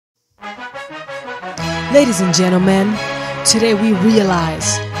Ladies and gentlemen, today we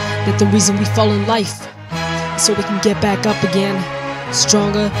realize that the reason we fall in life is so we can get back up again,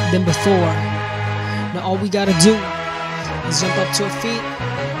 stronger than before. Now all we gotta do is jump up to our feet,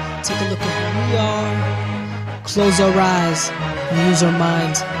 take a look at who we are, close our eyes, and use our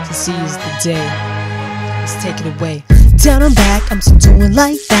minds to seize the day. Let's take it away. Down and back, I'm still doing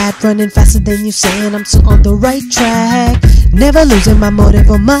like that, running faster than you saying I'm still on the right track. Never losing my motive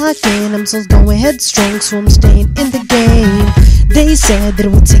or my gain, I'm still going headstrong, so I'm staying in the game. They said that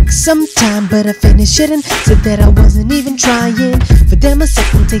it would take some time, but I finished it and said that I wasn't even trying. For them a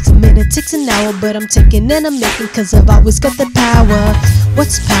second takes a minute, takes an hour, but I'm taking and I'm making, cause I've always got the power.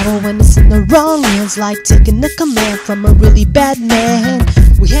 What's power when it's in the wrong hands? Like taking the command from a really bad man.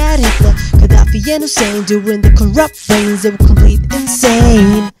 We had Hitler, Gaddafi and Hussein during the corrupt reigns, they were complete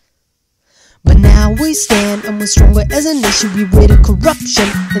insane. But now we stand and we're stronger as a nation. We rid of corruption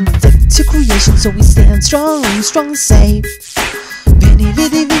and thick to creation, so we stand strong and strong and safe. Veni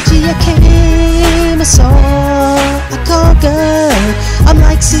vidi vici, I came, I saw, I conquered. I'm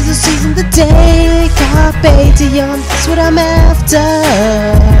like Caesar seizing the day, carpe diem, that's what I'm after.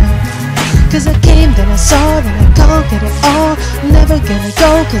 Cause I came, then I saw, then I conquered it all. I'm never gonna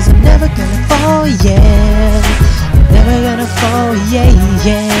go, cause I'm never gonna fall, yeah. I'm never gonna fall, yeah,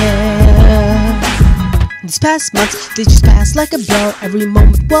 yeah. These past months, they just pass like a blur. Every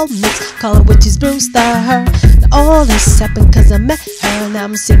moment well mixed, call it witches brewster. Now all this happened cause I met her. Now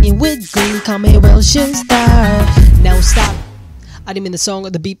I'm singing with glee, call me Wilchester. Now stop, I didn't mean the song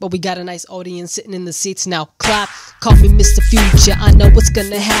or the beat, but we got a nice audience sitting in the seats. Now clap, call me Mr. Future, I know what's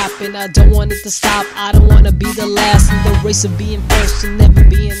gonna happen. I don't want it to stop, I don't wanna be the last in the race of being first and never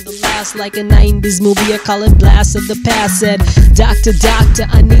being the last. Like a 90s movie, I call it Blast of the Past. Said, doctor, doctor,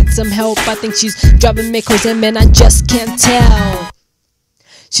 I need some help. I think she's driving me crazy, man, I just can't tell.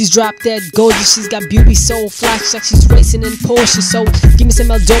 She's drop dead gorgeous, she's got beauty so flash, like she's racing in Porsche. So give me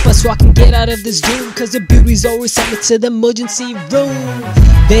some L-Dopa so I can get out of this doom, cause the beauty's always sent me to the emergency room.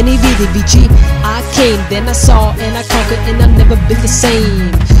 Veni vidi vici, I came, then I saw, and I conquered, and I've never been the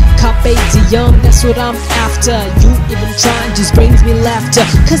same. Carpe diem, that's what I'm after. You even trying just brings me laughter.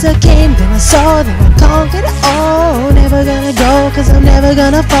 Cause I came, then I saw, then I conquered it all. Never gonna go, cause I'm never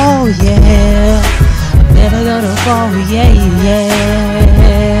gonna fall, yeah. I'm never gonna fall, yeah, yeah.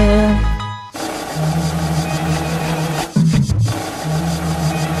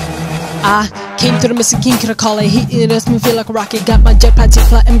 I came to the missing king, could I call it? He makes me feel like a rocket. Got my jetpack, take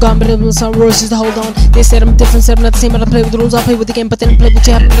flight, I'm gone, but it was some rules just to hold on. They said I'm different, said I'm not the same, but I play with the rules, I play with the game, but then I play with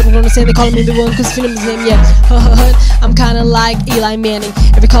you. I don't understand, they calling me the one, cause feeling his name, yeah. I'm kinda like Eli Manning.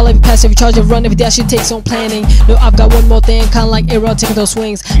 Every call, every pass, every charge, every run, every dash, it takes on planning. No, I've got one more thing, kinda like A-Rod taking those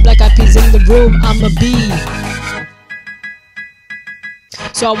swings. Black eyed peas in the room, I'm a bee.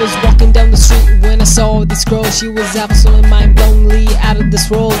 So I was walking down the street when I saw this girl. She was absolutely mind-blowingly out of this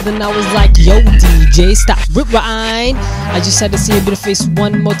world. Then I was like, yo DJ, stop, rewind. I just had to see a bit of face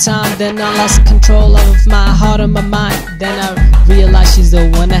one more time. Then I lost control of my heart and my mind. Then I realized she's the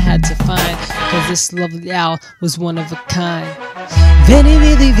one I had to find, cause this lovely owl was one of a kind. Veni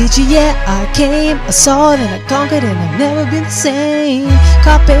vidi vici, yeah, I came, I saw, then I conquered, and I've never been the same.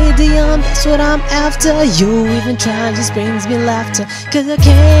 Carpe diem, that's what I'm after. You even trying just brings me laughter. Cause I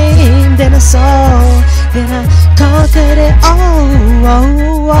came, then I saw, then I conquered it all.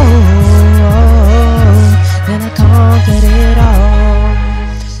 Then I conquered it all.